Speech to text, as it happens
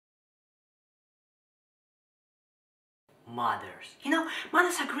mothers. You know,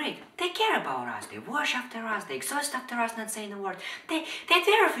 mothers are great. They care about us. They wash after us. They exhaust after us, not saying a word. They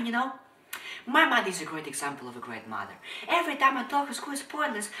do everything, you know. My mother is a great example of a great mother. Every time I told her school is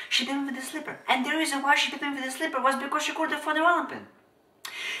pointless, she did me with a slipper. And the reason why she did me with a slipper was because she couldn't afford a rolling pin.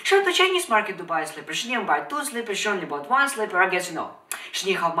 She went to Chinese market to buy a slipper. She didn't buy 2 slippers, she only bought 1 slipper. I guess, you know, she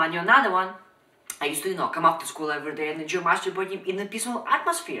didn't have money on another one. I used to, you know, come after school every day and enjoy masturbating in a peaceful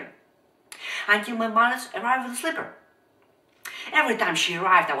atmosphere. Until my mother arrived with a slipper. Every time she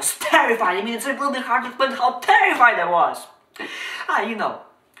arrived, I was terrified. I mean, it's a little bit hard to explain how terrified I was. You know,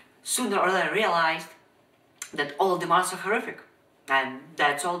 sooner or later I realized that all of the mothers are horrific. And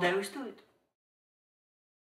that's all there is to it.